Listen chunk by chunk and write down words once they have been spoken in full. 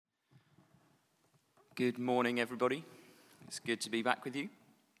Good morning, everybody. It's good to be back with you.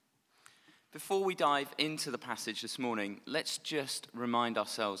 Before we dive into the passage this morning, let's just remind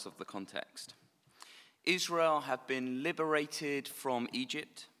ourselves of the context. Israel have been liberated from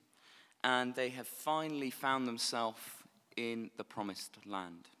Egypt, and they have finally found themselves in the promised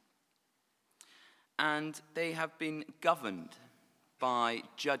land. And they have been governed by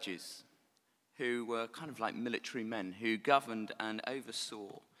judges who were kind of like military men who governed and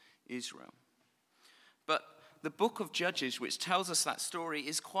oversaw Israel. But the book of Judges, which tells us that story,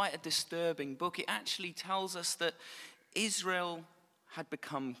 is quite a disturbing book. It actually tells us that Israel had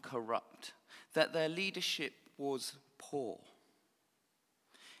become corrupt, that their leadership was poor.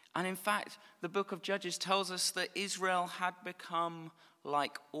 And in fact, the book of Judges tells us that Israel had become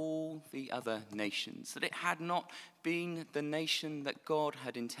like all the other nations, that it had not been the nation that God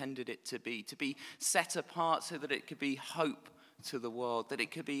had intended it to be set apart so that it could be hope to the world, that it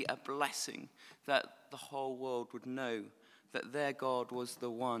could be a blessing, that the whole world would know that their God was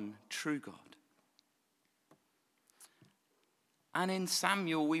the one true God. And in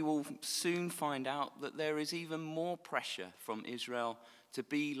Samuel, we will soon find out that there is even more pressure from Israel to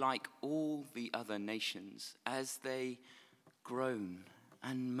be like all the other nations as they groan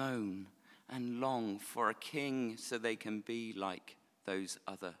and moan and long for a king so they can be like those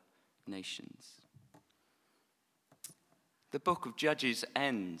other nations. The book of Judges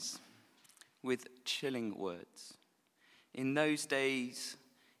ends with chilling words. In those days,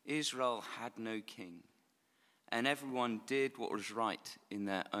 Israel had no king, and everyone did what was right in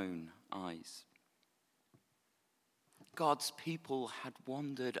their own eyes. God's people had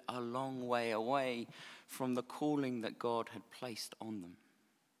wandered a long way away from the calling that God had placed on them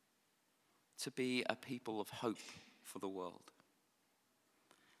to be a people of hope for the world.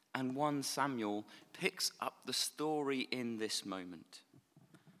 And 1 Samuel picks up the story in this moment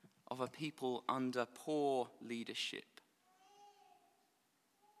of a people under poor leadership.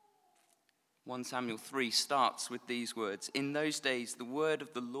 1 Samuel 3 starts with these words. In those days, the word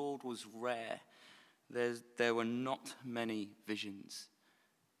of the Lord was rare. There were not many visions.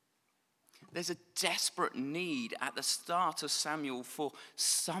 There's a desperate need at the start of Samuel for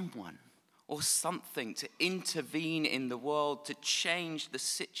someone or something to intervene in the world, to change the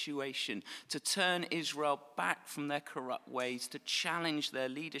situation, to turn Israel back from their corrupt ways, to challenge their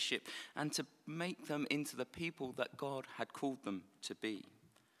leadership, and to make them into the people that God had called them to be,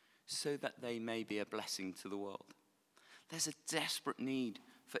 so that they may be a blessing to the world. There's a desperate need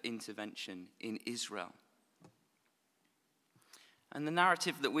for intervention in Israel. And the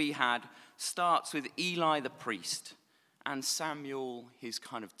narrative that we had starts with Eli the priest and Samuel, his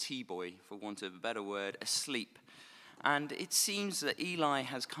kind of tea-boy, for want of a better word, asleep. And it seems that Eli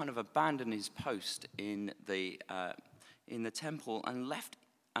has kind of abandoned his post in the temple and left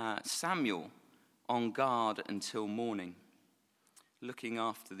Samuel on guard until morning, looking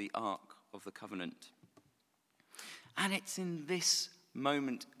after the Ark of the Covenant. And it's in this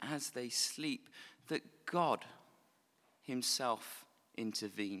moment as they sleep that God himself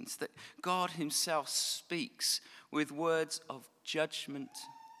intervenes, that God himself speaks with words of judgment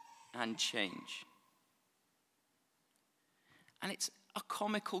and change. And it's a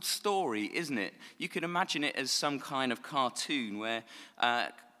comical story, isn't it? You could imagine it as some kind of cartoon where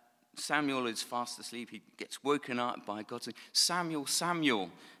Samuel is fast asleep. He gets woken up by God saying, Samuel, Samuel.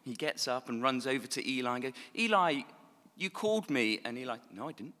 He gets up and runs over to Eli and goes, Eli, you called me. And Eli, no,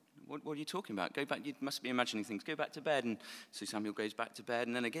 I didn't. What are you talking about? Go back. You must be imagining things. Go back to bed. And so Samuel goes back to bed.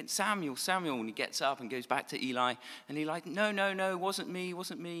 And then again, Samuel, Samuel. And he gets up and goes back to Eli. And Eli, no, wasn't me.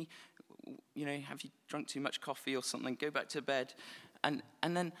 You know, have you drunk too much coffee or something? Go back to bed. And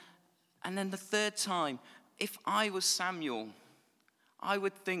then the third time, if I was Samuel, I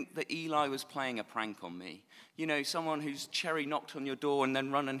would think that Eli was playing a prank on me. You know, someone who's cherry knocked on your door and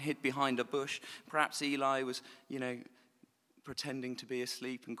then run and hid behind a bush. Perhaps Eli was, pretending to be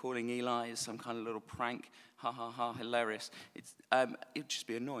asleep and calling Eli as some kind of little prank. Ha, ha, ha, hilarious. It'd just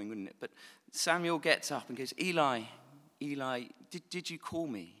be annoying, wouldn't it? But Samuel gets up and goes, Eli, did you call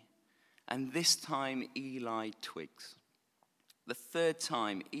me? And this time Eli twigs. The third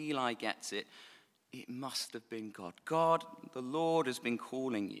time Eli gets it. It must have been God. God, the Lord, has been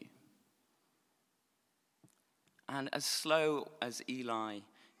calling you. And as slow as Eli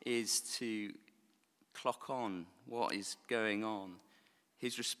is to clock on what is going on,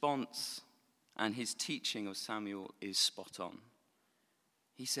 his response and his teaching of Samuel is spot on.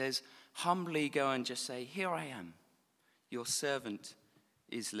 He says, humbly go and just say, here I am. Your servant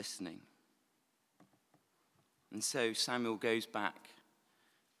is listening. And so Samuel goes back.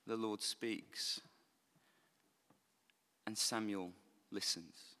 The Lord speaks. And Samuel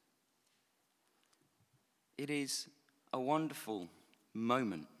listens. It is a wonderful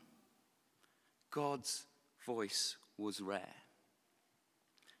moment. God's voice was rare.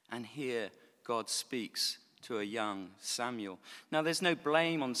 And here God speaks to a young Samuel. Now, there's no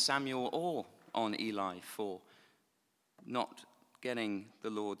blame on Samuel or on Eli for not getting the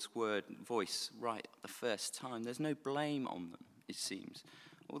Lord's voice right the first time. There's no blame on them, it seems.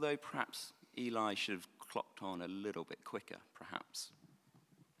 Although perhaps Eli should have clocked on a little bit quicker, perhaps.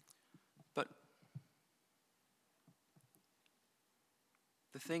 But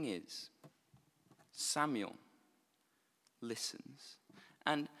the thing is, Samuel listens.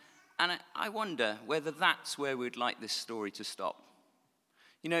 And I wonder whether that's where we'd like this story to stop.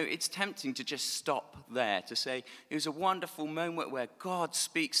 You know, it's tempting to just stop there, to say it was a wonderful moment where God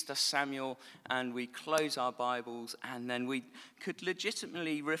speaks to Samuel and we close our Bibles, and then we could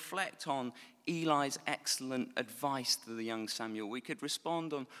legitimately reflect on Eli's excellent advice to the young Samuel. We could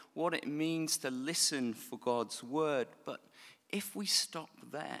respond on what it means to listen for God's word. But if we stop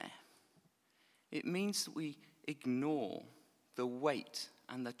there, it means that we ignore the weight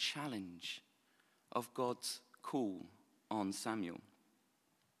and the challenge of God's call on Samuel.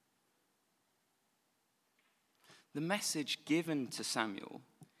 The message given to Samuel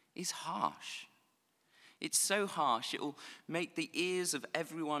is harsh. It's so harsh, it will make the ears of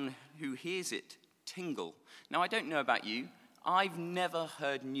everyone who hears it tingle. Now, I don't know about you. I've never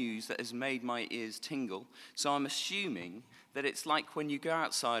heard news that has made my ears tingle, so I'm assuming that it's like when you go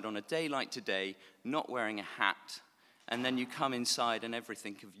outside on a day like today, not wearing a hat, and then you come inside and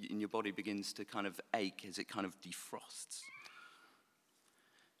everything in your body begins to kind of ache as it kind of defrosts.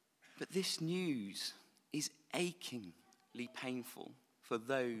 But this news is achingly painful for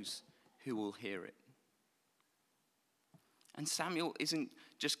those who will hear it. And Samuel isn't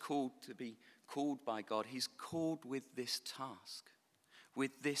just called to be called by God, he's called with this task,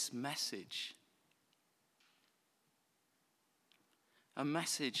 with this message. A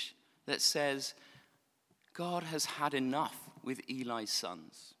message that says God has had enough with Eli's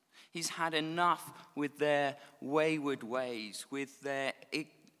sons. He's had enough with their wayward ways, with their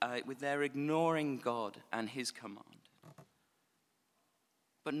ignoring God and his command.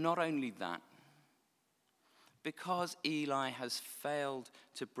 But not only that, because Eli has failed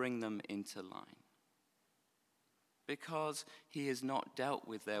to bring them into line, because he has not dealt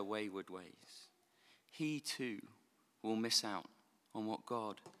with their wayward ways, he too will miss out on what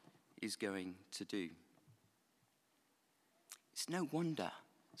God is going to do. It's no wonder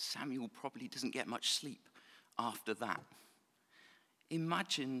Samuel probably doesn't get much sleep after that.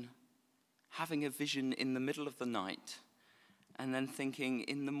 Imagine having a vision in the middle of the night and then thinking,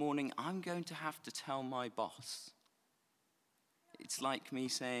 in the morning, I'm going to have to tell my boss. It's like me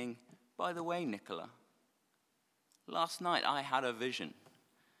saying, by the way, Nicola, last night I had a vision.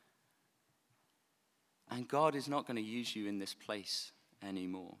 And God is not going to use you in this place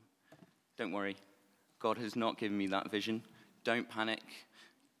anymore. Don't worry, God has not given me that vision. Don't panic.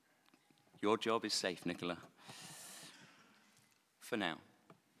 Your job is safe, Nicola. For now.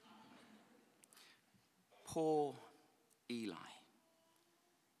 Poor Eli.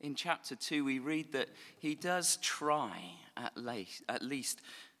 In chapter 2, we read that he does try, at least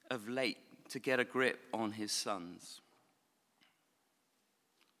of late, to get a grip on his sons.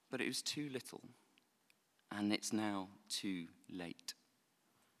 But it was too little, and it's now too late.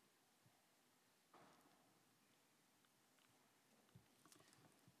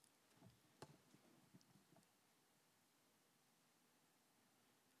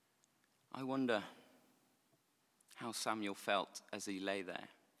 I wonder how Samuel felt as he lay there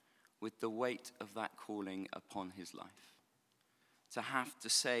with the weight of that calling upon his life. To have to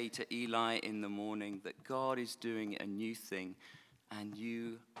say to Eli in the morning that God is doing a new thing and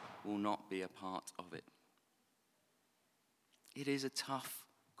you will not be a part of it. It is a tough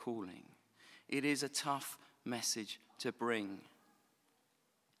calling. It is a tough message to bring.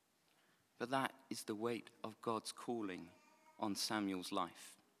 But that is the weight of God's calling on Samuel's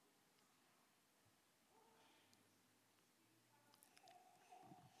life.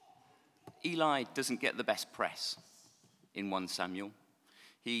 Eli doesn't get the best press in 1 Samuel.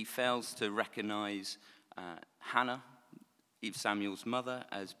 He fails to recognize Hannah, Samuel's mother,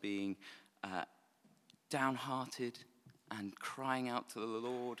 as being downhearted and crying out to the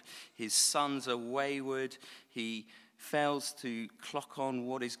Lord. His sons are wayward. He fails to clock on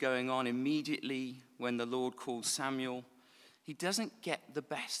what is going on immediately when the Lord calls Samuel. He doesn't get the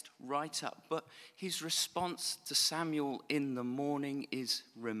best write-up, but his response to Samuel in the morning is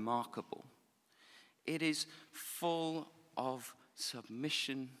remarkable. It is full of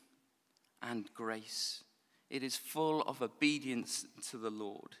submission and grace. It is full of obedience to the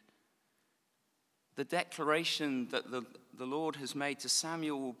Lord. The declaration that the Lord has made to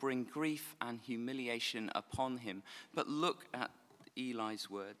Samuel will bring grief and humiliation upon him. But look at Eli's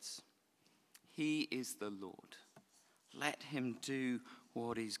words. He is the Lord. Let him do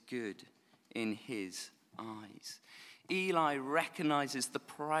what is good in his eyes. Eli recognizes the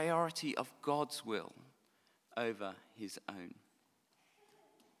priority of God's will over his own.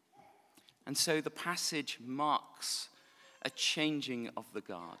 And so the passage marks a changing of the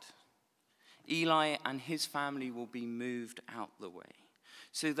guard. Eli and his family will be moved out the way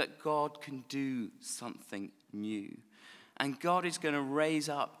so that God can do something new. And God is going to raise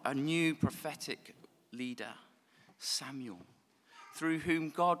up a new prophetic leader, Samuel, through whom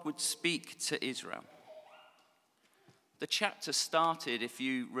God would speak to Israel. The chapter started, if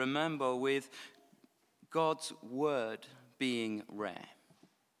you remember, with God's word being rare,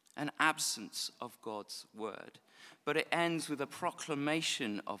 an absence of God's word. But it ends with a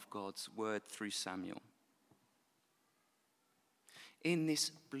proclamation of God's word through Samuel. In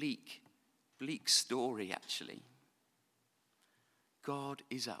this bleak story, actually, God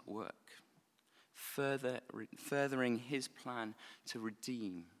is at work, furthering his plan to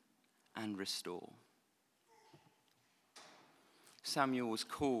redeem and restore. Samuel was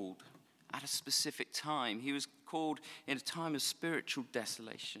called at a specific time. He was called in a time of spiritual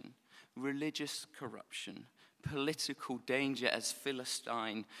desolation, religious corruption, political danger as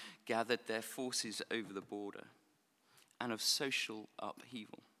Philistine gathered their forces over the border, and of social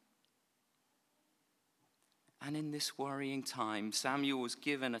upheaval. And in this worrying time, Samuel was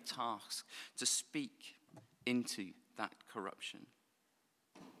given a task to speak into that corruption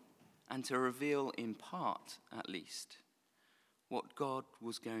and to reveal in part, at least, what God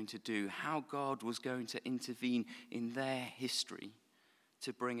was going to do, how God was going to intervene in their history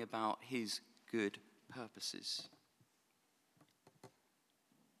to bring about his good purposes.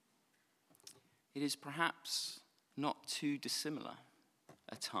 It is perhaps not too dissimilar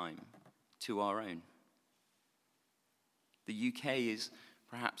a time to our own. The UK is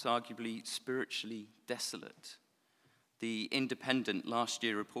perhaps arguably spiritually desolate. The Independent last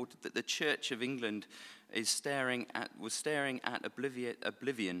year reported that the Church of England was staring at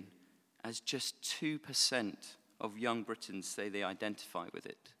oblivion as just 2% of young Britons say they identify with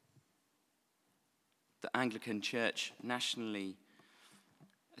it. The Anglican Church nationally,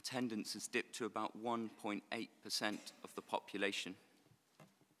 attendance has dipped to about 1.8% of the population.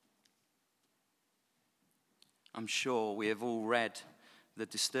 I'm sure we have all read the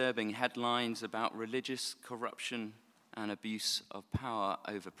disturbing headlines about religious corruption and abuse of power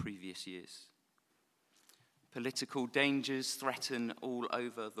over previous years. Political dangers threaten all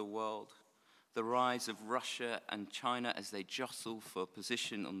over the world. The rise of Russia and China as they jostle for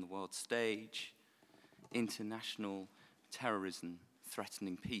position on the world stage. International terrorism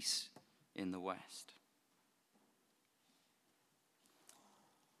threatening peace in the West.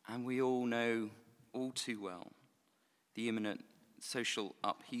 And we all know all too well the imminent social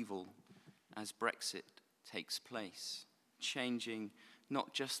upheaval as Brexit takes place, changing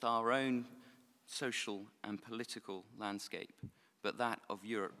not just our own social and political landscape, but that of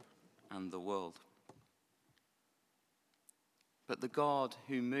Europe and the world. But the God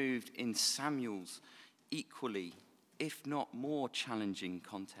who moved in Samuel's equally, if not more challenging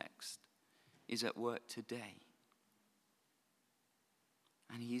context, is at work today.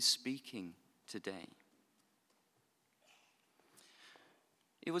 And he is speaking today.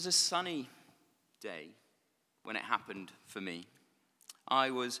 It was a sunny day when it happened for me. I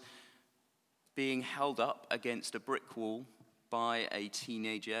was being held up against a brick wall by a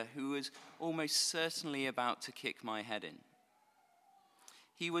teenager who was almost certainly about to kick my head in.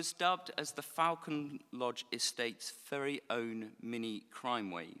 He was dubbed as the Falcon Lodge Estate's very own mini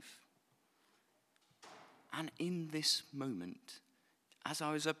crime wave. And in this moment, as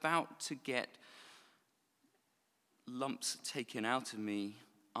I was about to get lumps taken out of me,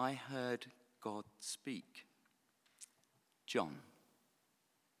 I heard God speak. John,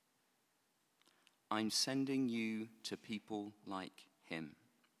 I'm sending you to people like him.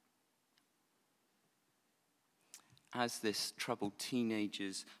 As this troubled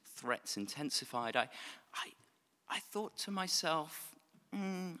teenager's threats intensified, I thought to myself,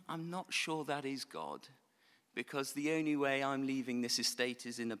 I'm not sure that is God, because the only way I'm leaving this estate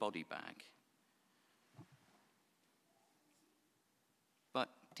is in a body bag. But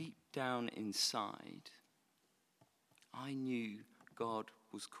deep down inside, I knew God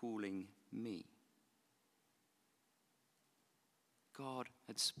was calling me. God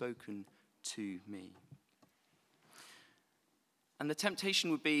had spoken to me. And the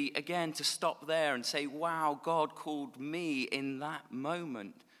temptation would be, again, to stop there and say, wow, God called me in that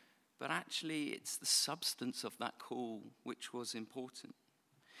moment. But actually, it's the substance of that call which was important.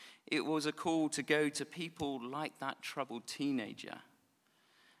 It was a call to go to people like that troubled teenager.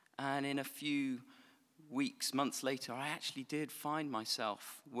 And in a few weeks, months later, I actually did find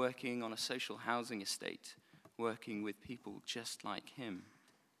myself working on a social housing estate, working with people just like him.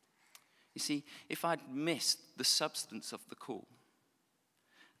 You see, if I'd missed the substance of the call,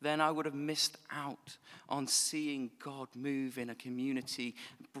 then I would have missed out on seeing God move in a community,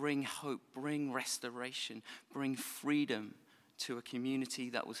 bring hope, bring restoration, bring freedom to a community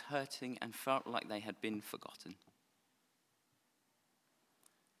that was hurting and felt like they had been forgotten.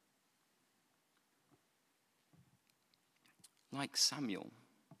 Like Samuel,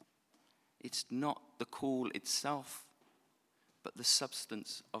 it's not the call itself, but the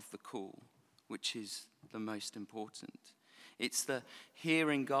substance of the call, which is the most important. It's the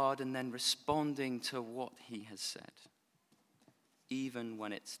hearing God and then responding to what he has said, even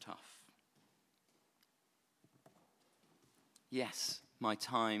when it's tough. Yes, my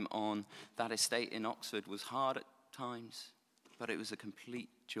time on that estate in Oxford was hard at times, but it was a complete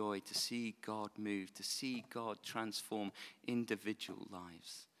joy to see God move, to see God transform individual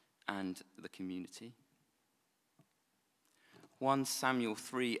lives and the community. 1 Samuel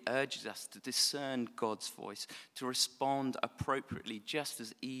 3 urges us to discern God's voice, to respond appropriately, just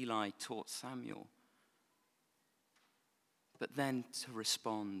as Eli taught Samuel. But then to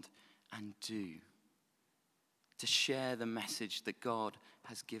respond and do, to share the message that God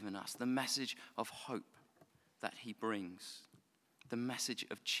has given us, the message of hope that he brings, the message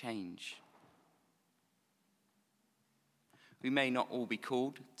of change. We may not all be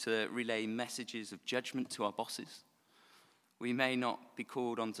called to relay messages of judgment to our bosses. We may not be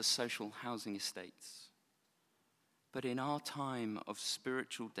called onto social housing estates. But in our time of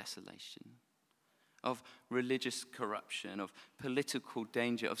spiritual desolation, of religious corruption, of political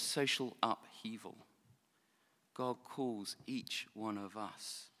danger, of social upheaval, God calls each one of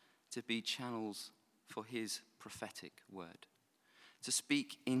us to be channels for his prophetic word, to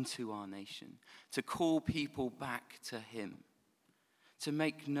speak into our nation, to call people back to him, to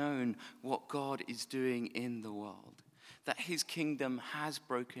make known what God is doing in the world, that his kingdom has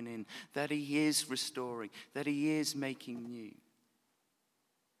broken in, that he is restoring, that he is making new,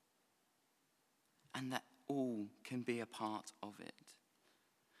 and that all can be a part of it.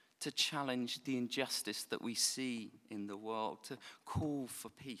 To challenge the injustice that we see in the world, to call for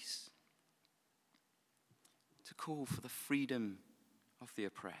peace, to call for the freedom of the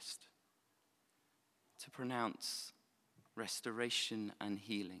oppressed, to pronounce restoration and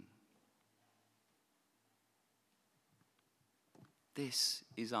healing. This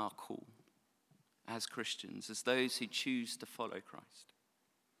is our call as Christians, as those who choose to follow Christ.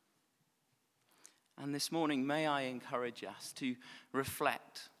 And this morning, may I encourage us to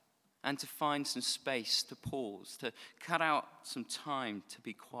reflect and to find some space to pause, to cut out some time to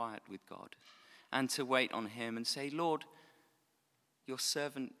be quiet with God and to wait on him and say, Lord, your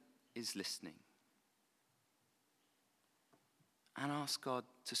servant is listening. And ask God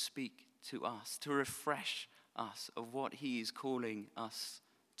to speak to us, to refresh us of what he is calling us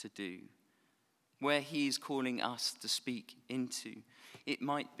to do, where he is calling us to speak into. It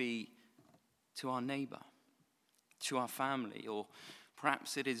might be to our neighbor, to our family, or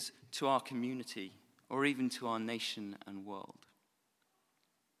perhaps it is to our community, or even to our nation and world.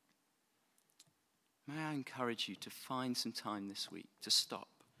 May I encourage you to find some time this week to stop,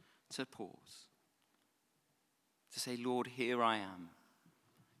 to pause, to say, Lord, here I am.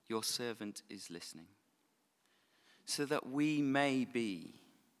 Your servant is listening. So that we may be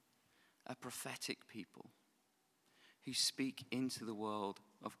a prophetic people who speak into the world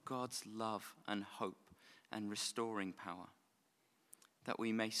of God's love and hope and restoring power. That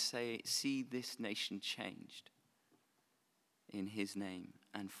we may see this nation changed in his name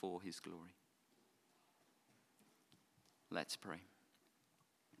and for his glory. Let's pray.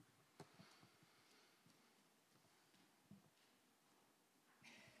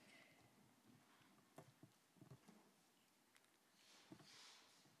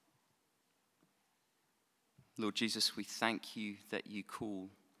 Lord Jesus, we thank you that you call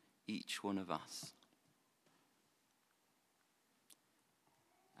each one of us.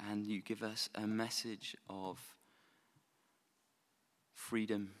 And you give us a message of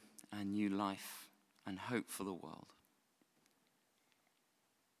freedom and new life and hope for the world.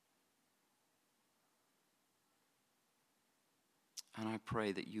 And I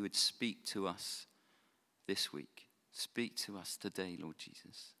pray that you would speak to us this week. Speak to us today, Lord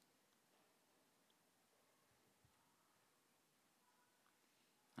Jesus.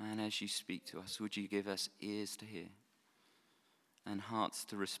 And as you speak to us, would you give us ears to hear and hearts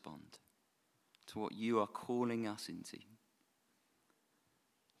to respond to what you are calling us into.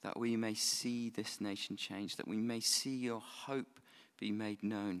 That we may see this nation change, that we may see your hope be made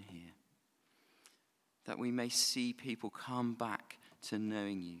known here. That we may see people come back to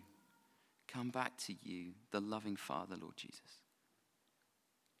knowing you, come back to you, the loving Father, Lord Jesus.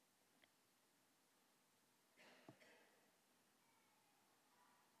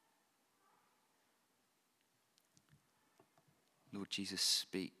 Lord Jesus,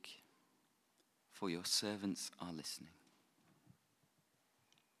 speak, for your servants are listening.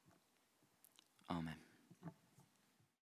 Amen.